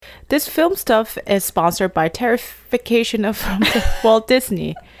This film stuff is sponsored by Terrification of Walt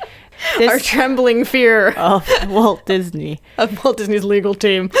Disney. Our trembling fear of Walt Disney. Of Walt Disney's legal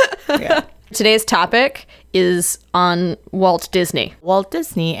team. Yeah. Today's topic is on Walt Disney. Walt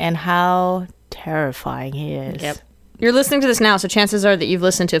Disney and how terrifying he is. Yep. You're listening to this now, so chances are that you've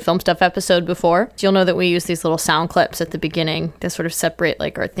listened to a Film Stuff episode before. You'll know that we use these little sound clips at the beginning to sort of separate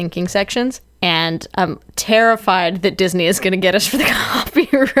like our thinking sections. And I'm terrified that Disney is going to get us for the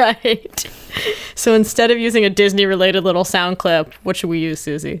copyright. So instead of using a Disney-related little sound clip, what should we use,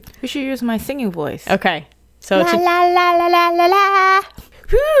 Susie? We should use my singing voice. Okay. So la la la la la la la.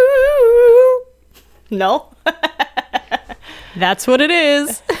 No. That's what it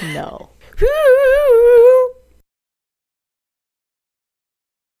is. No.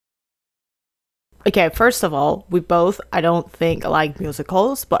 Okay, first of all, we both, I don't think, like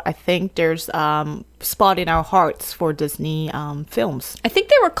musicals, but I think there's spot in our hearts for Disney films. I think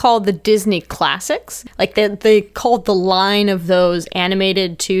they were called the Disney Classics. Like they called the line of those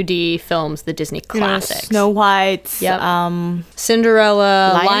animated 2D films the Disney Classics. Snow White, yep.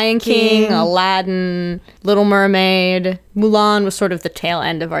 Cinderella, Lion King, Aladdin, Little Mermaid. Mulan was sort of the tail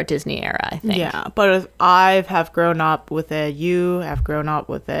end of our Disney era, I think. Yeah, but I have grown up with it. You have grown up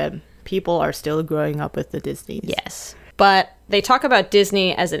with it. People are still growing up with the Disneys. Yes. But they talk about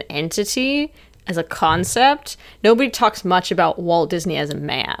Disney as an entity, as a concept. Nobody talks much about Walt Disney as a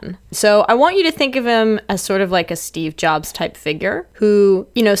man. So I want you to think of him as sort of like a Steve Jobs type figure who,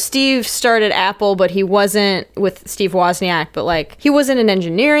 you know, Steve started Apple, but he wasn't with Steve Wozniak, but like he wasn't an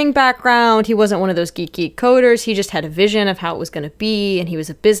engineering background. He wasn't one of those geeky coders. He just had a vision of how it was going to be. And he was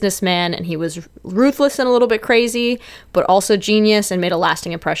a businessman and he was ruthless and a little bit crazy, but also genius and made a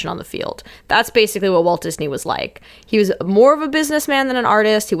lasting impression on the field. That's basically what Walt Disney was like. He was more of a businessman than an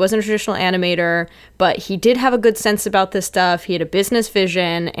artist. He wasn't a traditional animator. But he did have a good sense about this stuff. He had a business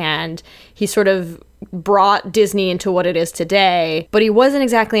vision and he sort of brought Disney into what it is today. But he wasn't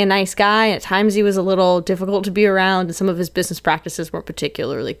exactly a nice guy. At times he was a little difficult to be around and some of his business practices weren't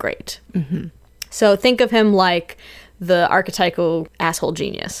particularly great. Mm-hmm. So think of him like the archetypal asshole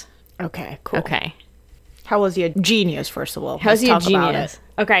genius. Okay, cool. Okay. How was he a genius, first of all? How's he a genius?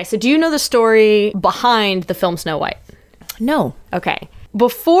 Okay, so do you know the story behind the film Snow White? No. Okay.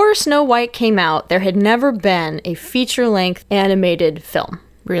 Before Snow White came out, there had never been a feature-length animated film.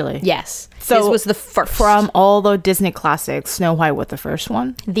 Really? Yes. So this was the first. From all the Disney classics, Snow White was the first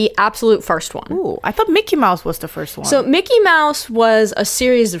one? The absolute first one. Ooh, I thought Mickey Mouse was the first one. So Mickey Mouse was a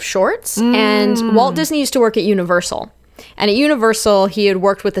series of shorts, and Walt Disney used to work at Universal. And at Universal, he had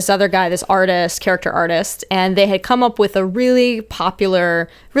worked with this other guy, this artist, character artist, and they had come up with a really popular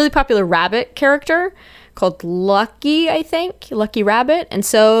rabbit character called Lucky, I think. Lucky Rabbit. And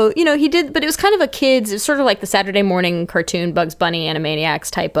so, you know, he did, but it was kind of a kid's, it was sort of like the Saturday morning cartoon Bugs Bunny Animaniacs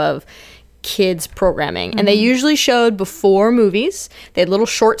type of kids programming. And they usually showed before movies. They had little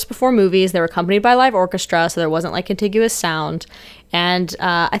shorts before movies. They were accompanied by live orchestra, so there wasn't like contiguous sound. And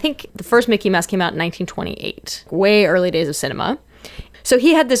I think the first Mickey Mouse came out in 1928, way early days of cinema. So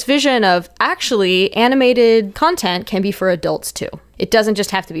he had this vision of actually animated content can be for adults too. It doesn't just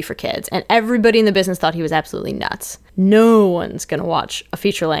have to be for kids. And everybody in the business thought he was absolutely nuts. No one's going to watch a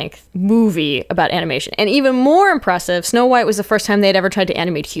feature-length movie about animation. And even more impressive, Snow White was the first time they'd ever tried to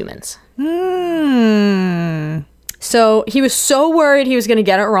animate humans. So he was so worried he was going to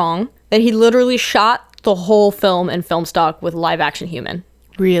get it wrong that he literally shot the whole film in film stock with live-action human.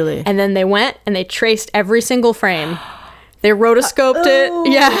 Really? And then they went and they traced every single frame. They rotoscoped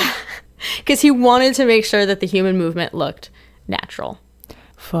it. Yeah. Because he wanted to make sure that the human movement looked natural.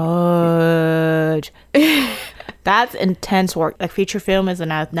 Fudge. That's intense work. Like feature film is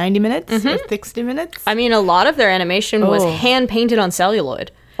now 90 minutes or 60 minutes. I mean, a lot of their animation was hand painted on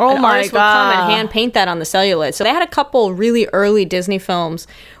celluloid. Oh and my artists God. would come and hand paint that on the celluloid. So they had a couple really early Disney films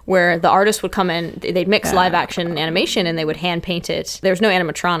where the artists would come in, they'd mix live action and animation and they would hand paint it. There was no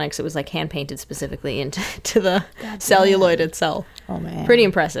animatronics. It was like hand painted specifically into the celluloid itself. Oh man. Pretty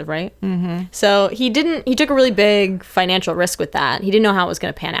impressive, right? Mm-hmm. So he took a really big financial risk with that. He didn't know how it was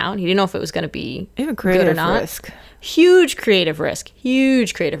going to pan out. He didn't know if it was going to be Even good creative or not. risk. Huge creative risk.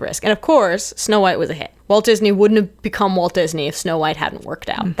 And of course, Snow White was a hit. Walt Disney wouldn't have become Walt Disney if Snow White hadn't worked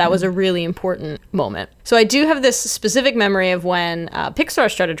out. Mm-hmm. That was a really important moment. So I do have this specific memory of when Pixar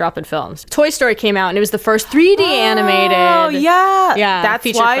started dropping films. Toy Story came out and it was the first 3D animated. Oh, yeah. Yeah, That's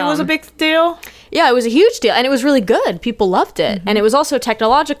feature why film. it was a big deal? Yeah, it was a huge deal, and it was really good. People loved it, and it was also a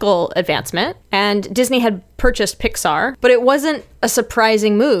technological advancement, and Disney had purchased Pixar, but it wasn't a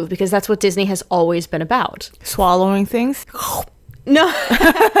surprising move, because that's what Disney has always been about. Swallowing things? No.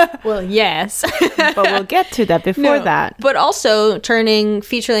 Well, yes. But we'll get to that before that. But also turning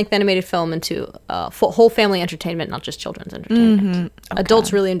feature-length animated film into whole family entertainment, not just children's entertainment. Okay.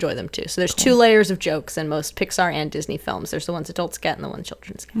 Adults really enjoy them too. So there's two layers of jokes in most Pixar and Disney films. There's the ones adults get and the ones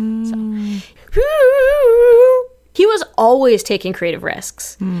children's get. So. He was always taking creative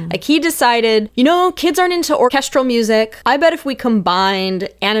risks. Like, he decided, kids aren't into orchestral music. I bet if we combined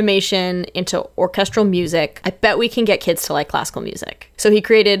animation into orchestral music, I bet we can get kids to like classical music. So he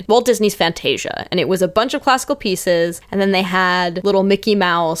created Walt Disney's Fantasia, and it was a bunch of classical pieces, and then they had little Mickey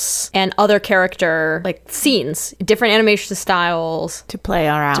Mouse and other character, like, scenes, different animation styles. To play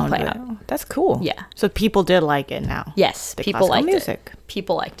around. To play out. That's cool. Yeah. So people did like it now. Yes, The people classical liked music. it.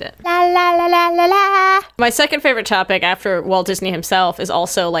 People liked it. La la la la la la. My second favorite topic after Walt Disney himself is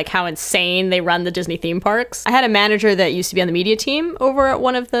also like how insane they run the Disney theme parks. I had a manager that used to be on the media team over at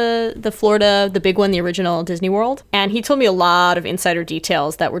one of the Florida, the big one, the original Disney World. And he told me a lot of insider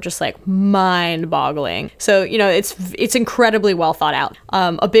details that were just like mind-boggling. So, it's incredibly well thought out.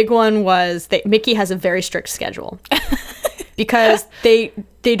 A big one was that Mickey has a very strict schedule because they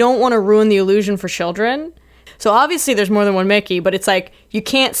don't want to ruin the illusion for children. So obviously there's more than one Mickey, but it's like you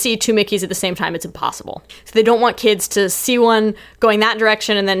can't see two Mickeys at the same time. It's impossible. So they don't want kids to see one going that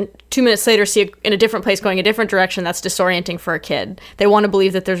direction and then 2 minutes later see it in a different place going a different direction. That's disorienting for a kid. They want to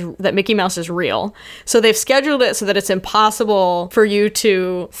believe that Mickey Mouse is real. So they've scheduled it so that it's impossible for you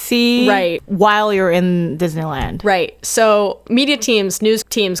to see while you're in Disneyland. Right. So media teams, news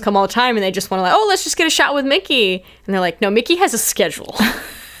teams come all the time and they just want to let's just get a shot with Mickey. And they're like, no, Mickey has a schedule.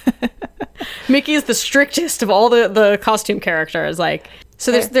 Mickey is the strictest of all the costume characters.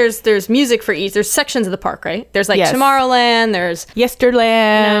 So there's music for each. There's sections of the park, right? There's Tomorrowland. There's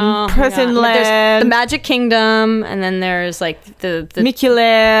Yesterland, Presentland. There's the Magic Kingdom, and then there's the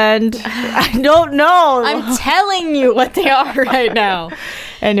Mickeyland. I don't know. I'm telling you what they are right now.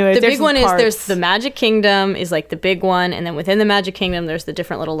 Anyway, the big one is there's the Magic Kingdom is the big one, and then within the Magic Kingdom there's the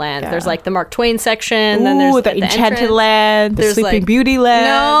different little lands. Yeah. There's the Mark Twain section. Ooh, then there's the Enchanted Land, the Sleeping Beauty Land.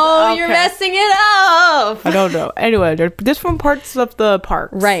 No, you're messing it up. I don't know. Anyway, there's different parts of the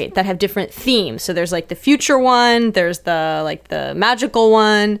parks, right, that have different themes. So there's the future one. There's the magical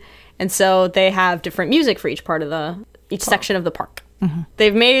one, and so they have different music for each part of each section of the park. Mm-hmm.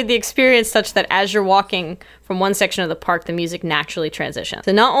 They've made the experience such that as you're walking from one section of the park, the music naturally transitions.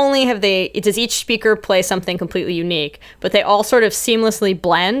 So not only does each speaker play something completely unique, but they all sort of seamlessly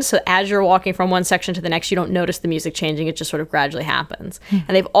blend. So as you're walking from one section to the next, you don't notice the music changing. It just sort of gradually happens. Mm-hmm.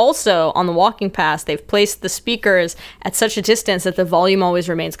 And they've also, on the walking path, they've placed the speakers at such a distance that the volume always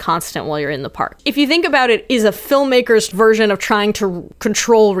remains constant while you're in the park. If you think about it, is a filmmaker's version of trying to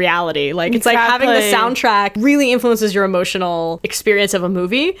control reality. It's like having the soundtrack really influences your emotional experience of a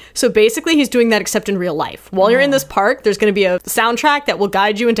movie. So basically he's doing that except in real life. While you're in this park, there's going to be a soundtrack that will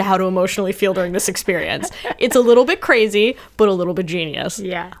guide you into how to emotionally feel during this experience. It's a little bit crazy, but a little bit genius.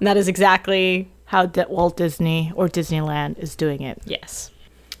 Yeah. And that is exactly how Walt Disney or Disneyland is doing it. Yes.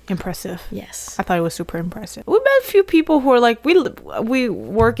 Impressive. Yes. I thought it was super impressive. We met a few people who are we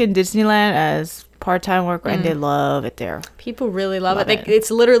work in Disneyland as part-time worker and they love it there. People really love it. It's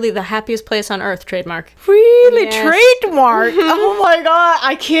literally the happiest place on earth. Trademark. Really? Yes. Trademark? Oh my god,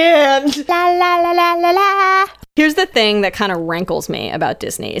 I can't. La la la la la la. Here's the thing that kind of rankles me about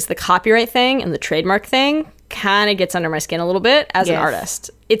Disney is the copyright thing and the trademark thing kind of gets under my skin a little bit as an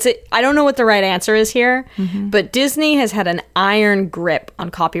artist. I don't know what the right answer is here, but Disney has had an iron grip on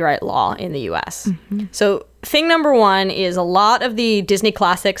copyright law in the US. Mm-hmm. So thing number one is a lot of the Disney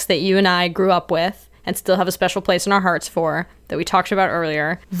classics that you and I grew up with and still have a special place in our hearts for, that we talked about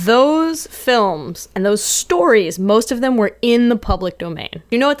earlier, those films and those stories, most of them were in the public domain.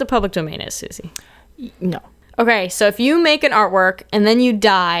 You know what the public domain is, Susie? No. Okay, so if you make an artwork and then you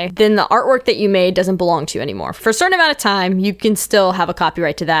die, then the artwork that you made doesn't belong to you anymore. For a certain amount of time, you can still have a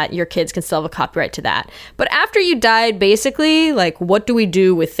copyright to that. Your kids can still have a copyright to that. But after you died, basically, what do we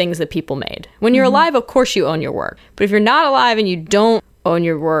do with things that people made? When you're alive, of course you own your work. But if you're not alive and you don't own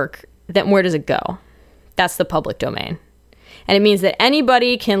your work, then where does it go? That's the public domain. And it means that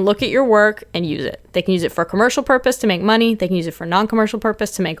anybody can look at your work and use it. They can use it for a commercial purpose to make money. They can use it for a non-commercial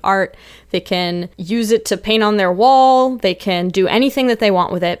purpose to make art. They can use it to paint on their wall. They can do anything that they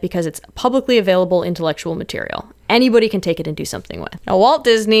want with it because it's publicly available intellectual material. Anybody can take it and do something with. Now, Walt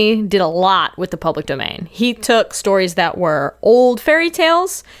Disney did a lot with the public domain. He took stories that were old fairy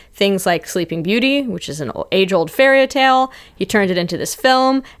tales, things like Sleeping Beauty, which is an age-old fairy tale. He turned it into this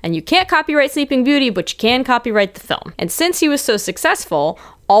film, and you can't copyright Sleeping Beauty, but you can copyright the film. And since he was so successful,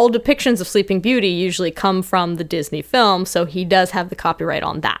 all depictions of Sleeping Beauty usually come from the Disney film, so he does have the copyright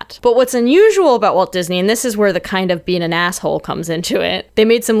on that. But what's unusual about Walt Disney, and this is where the kind of being an asshole comes into it, they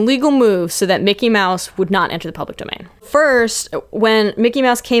made some legal moves so that Mickey Mouse would not enter the public domain. First, when Mickey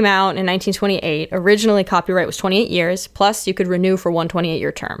Mouse came out in 1928, originally copyright was 28 years, plus you could renew for one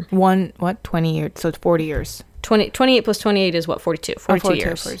 28-year term. 20 years, so it's 40 years. 28 plus 28 is what, 42? 42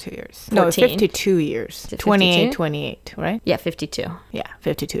 years. 42 years. 14. No, it's 52 years. 28, 28, right? Yeah, 52. Yeah,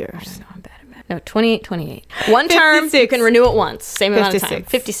 52 years. No, I'm bad at math. No, 28. One term, you can renew it once. Same amount of time.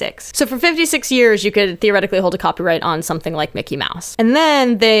 56. So for 56 years, you could theoretically hold a copyright on something like Mickey Mouse. And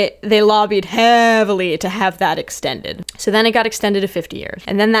then they lobbied heavily to have that extended. So then it got extended to 50 years.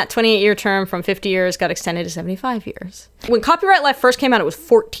 And then that 28-year term from 50 years got extended to 75 years. When Copyright Life first came out, it was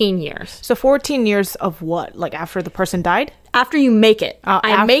 14 years. So 14 years of what? Like after the person died? After you make it.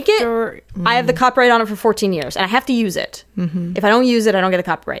 I make it, Mm-hmm. I have the copyright on it for 14 years, and I have to use it. Mm-hmm. If I don't use it, I don't get the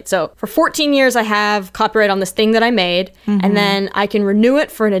copyright. So for 14 years, I have copyright on this thing that I made, and then I can renew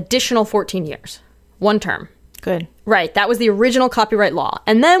it for an additional 14 years. One term. Good. Right, that was the original copyright law.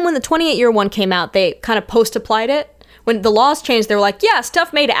 And then when the 28-year one came out, they kind of post-applied it. When the laws changed, they were like, yeah,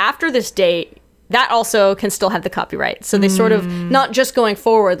 stuff made after this date, that also can still have the copyright. So they sort of, not just going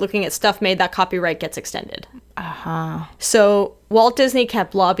forward, looking at stuff made, that copyright gets extended. Uh-huh. So Walt Disney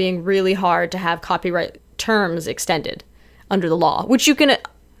kept lobbying really hard to have copyright terms extended under the law, which you can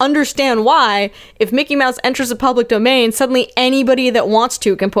understand why, if Mickey Mouse enters the public domain, suddenly anybody that wants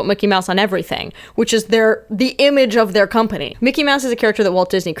to can put Mickey Mouse on everything, which is the image of their company. Mickey Mouse is a character that Walt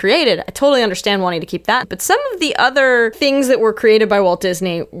Disney created. I totally understand wanting to keep that, but some of the other things that were created by Walt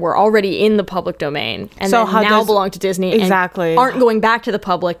Disney were already in the public domain and so now belong to Disney exactly. and aren't going back to the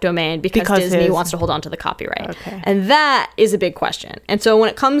public domain because Disney wants to hold on to the copyright. Okay. And that is a big question. And so when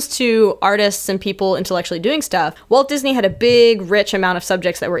it comes to artists and people intellectually doing stuff, Walt Disney had a big, rich amount of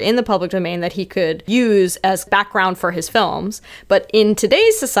subjects that were in the public domain that he could use as background for his films. But in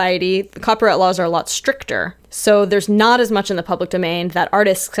today's society, the copyright laws are a lot stricter. So there's not as much in the public domain that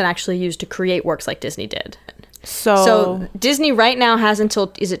artists can actually use to create works like Disney did. So Disney right now has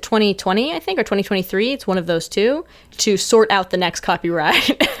until, is it 2020, I think, or 2023? It's one of those two, to sort out the next copyright.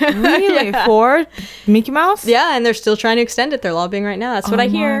 Really? Yeah. For Mickey Mouse? Yeah, and they're still trying to extend it. They're lobbying right now. That's what I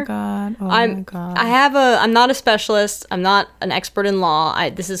hear. Oh my God. I'm not a specialist. I'm not an expert in law.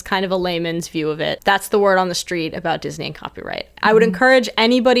 This is kind of a layman's view of it. That's the word on the street about Disney and copyright. I would encourage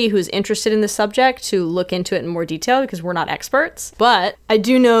anybody who's interested in the subject to look into it in more detail because we're not experts. But I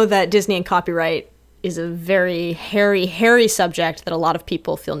do know that Disney and copyright is a very hairy subject that a lot of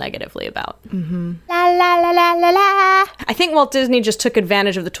people feel negatively about. Mm-hmm. La la la la la la. I think Walt Disney just took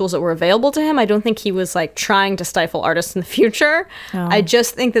advantage of the tools that were available to him. I don't think he was like trying to stifle artists in the future. No. I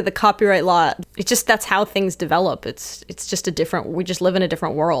just think that the copyright law, that's how things develop. It's just we just live in a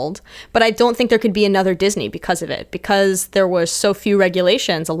different world. But I don't think there could be another Disney because of it. Because there was so few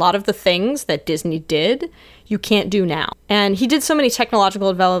regulations, a lot of the things that Disney did, you can't do now. And he did so many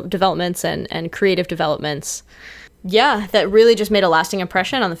technological developments and creative developments, that really just made a lasting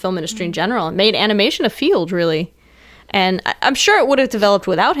impression on the film industry in general. It made animation a field, really. And I'm sure it would have developed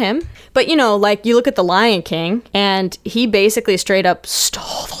without him. But, like you look at The Lion King, and he basically straight up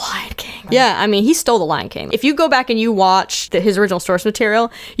stole The Lion King. Yeah, I mean, he stole The Lion King. If you go back and you watch his original source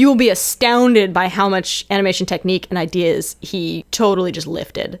material, you will be astounded by how much animation technique and ideas he totally just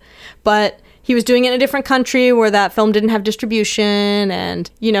lifted. But he was doing it in a different country where that film didn't have distribution, and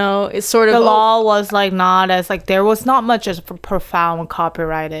it's sort of the law was not as there was not much as profound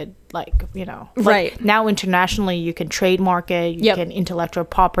copyrighted right now internationally you can trademark it, you can intellectual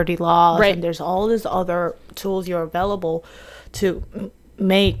property laws, right. And there's all these other tools you're available to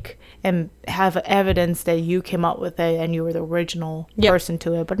make and have evidence that you came up with it and you were the original person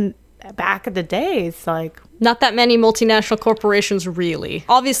to it. But back in the day, it's not that many multinational corporations, really.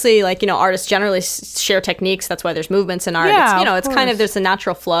 Obviously, artists generally share techniques. That's why there's movements in art. Yeah, it's kind of, there's a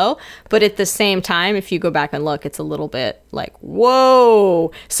natural flow. But at the same time, if you go back and look, it's a little bit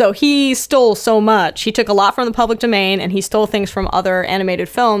whoa. So he stole so much. He took a lot from the public domain, and he stole things from other animated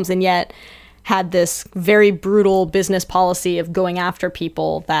films, and yet had this very brutal business policy of going after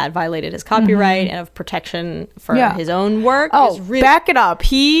people that violated his copyright and of protection for his own work. Oh, back it up.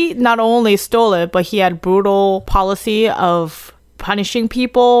 He not only stole it, but he had brutal policy of punishing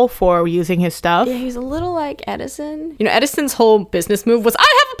people for using his stuff. Yeah, he's a little like Edison. Edison's whole business move was,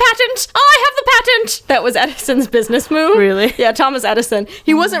 I have have a patent. I have the patent. That was Edison's business move. Really? Yeah, Thomas Edison.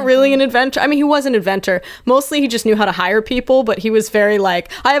 He wasn't really an inventor. I mean, he was an inventor. Mostly he just knew how to hire people, but he was very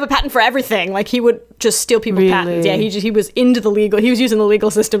like, I have a patent for everything. Like he would just steal people's patents. Yeah, he was into the legal. He was using the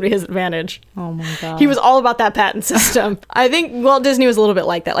legal system to his advantage. Oh my God. He was all about that patent system. I think Walt Disney was a little bit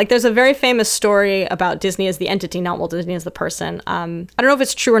like that. Like there's a very famous story about Disney as the entity, not Walt Disney as the person. I don't know if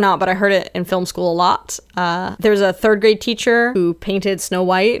it's true or not, but I heard it in film school a lot. There was a third grade teacher who painted Snow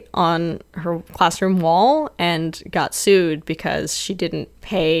White on her classroom wall and got sued because she didn't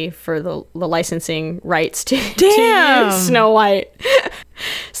pay for the licensing rights to use Snow White.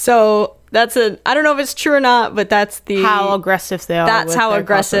 So that's I don't know if it's true or not, but that's how aggressive they are. That's how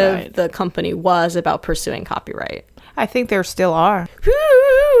aggressive copyright. the company was about pursuing copyright. I think there still are.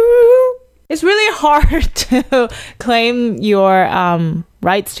 It's really hard to claim your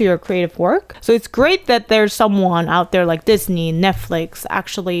rights to your creative work. So it's great that there's someone out there like Disney, Netflix,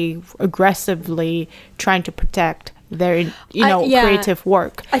 actually aggressively trying to protect their, creative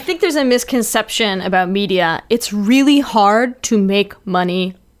work. I think there's a misconception about media. It's really hard to make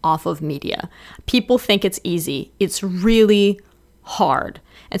money off of media. People think it's easy. It's really hard.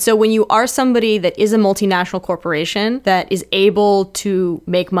 And so when you are somebody that is a multinational corporation that is able to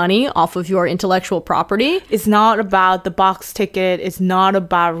make money off of your intellectual property, it's not about the box ticket. It's not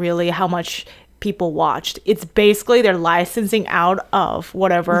about really how much people watched. It's basically they're licensing out of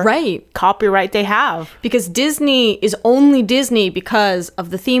whatever copyright they have. Because Disney is only Disney because of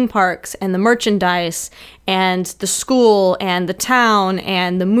the theme parks and the merchandise and the school and the town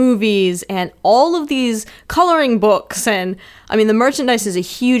and the movies and all of these coloring books. And I mean, the merchandise is a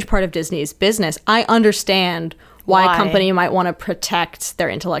huge part of Disney's business. I understand why a company might want to protect their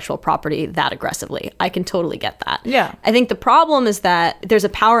intellectual property that aggressively. I can totally get that. Yeah. I think the problem is that there's a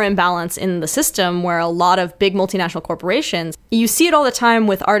power imbalance in the system where a lot of big multinational corporations, you see it all the time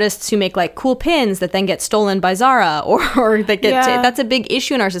with artists who make like cool pins that then get stolen by Zara or that get that's a big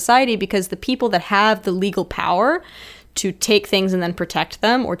issue in our society because the people that have the legal power to take things and then protect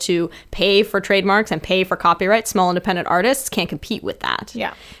them or to pay for trademarks and pay for copyright, small independent artists can't compete with that.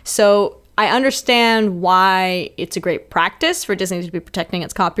 Yeah. So I understand why it's a great practice for Disney to be protecting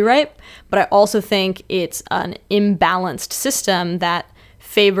its copyright, but I also think it's an imbalanced system that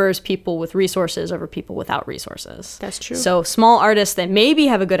favors people with resources over people without resources. That's true. So small artists that maybe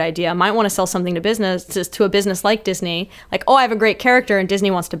have a good idea might want to sell something to a business like Disney, like, oh, I have a great character and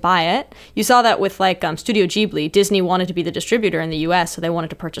Disney wants to buy it. You saw that with like Studio Ghibli. Disney wanted to be the distributor in the US, so they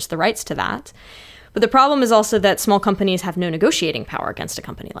wanted to purchase the rights to that. But the problem is also that small companies have no negotiating power against a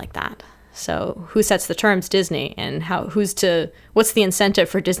company like that. So who sets the terms? Disney. And what's the incentive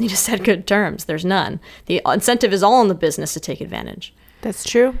for Disney to set good terms? There's none. The incentive is all in the business to take advantage. That's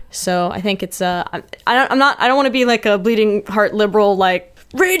true. So I think it's I don't want to be like a bleeding heart liberal, like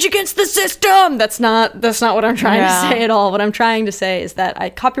rage against the system. That's not what I'm trying to say at all. What I'm trying to say is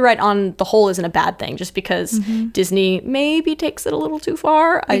that copyright on the whole isn't a bad thing just because Disney maybe takes it a little too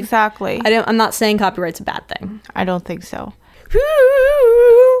far. Exactly. I'm not saying copyright's a bad thing. I don't think so.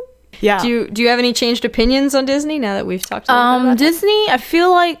 Yeah. Do you have any changed opinions on Disney now that we've talked about Disney? I feel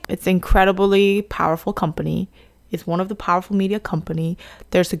like it's an incredibly powerful company. It's one of the powerful media company.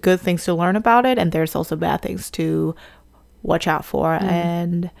 There's good things to learn about it, and there's also bad things to watch out for.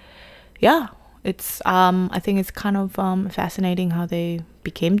 And yeah, it's I think it's kind of fascinating how they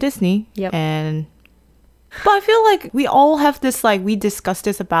became Disney. Yep. But I feel like we all have this, like, we discussed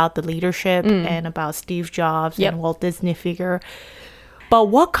this about the leadership and about Steve Jobs and Walt Disney figure. But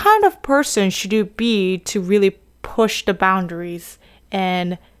what kind of person should you be to really push the boundaries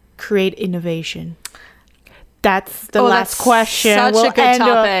and create innovation? That's the last question. Such a good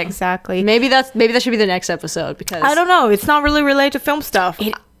topic. Exactly. Maybe that should be the next episode because I don't know. It's not really related to film stuff.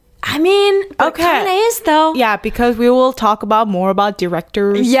 It kind of is though. Yeah, because we will talk about more about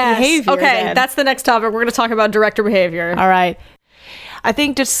directors' behavior. Okay, then. that's the next topic. We're going to talk about director behavior. All right. I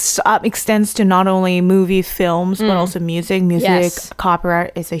think this extends to not only movie, films, but also music.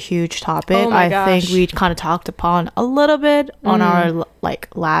 Copyright is a huge topic. Oh my gosh. Think we kind of talked upon a little bit on our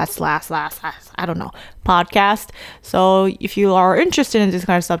last I don't know, podcast. So if you are interested in this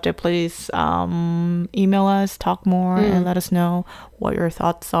kind of subject, please email us, talk more, and let us know what your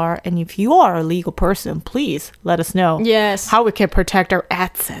thoughts are. And if you are a legal person, please let us know how we can protect our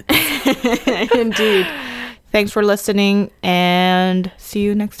assets. Indeed. Thanks for listening, and see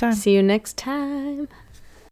you next time. See you next time.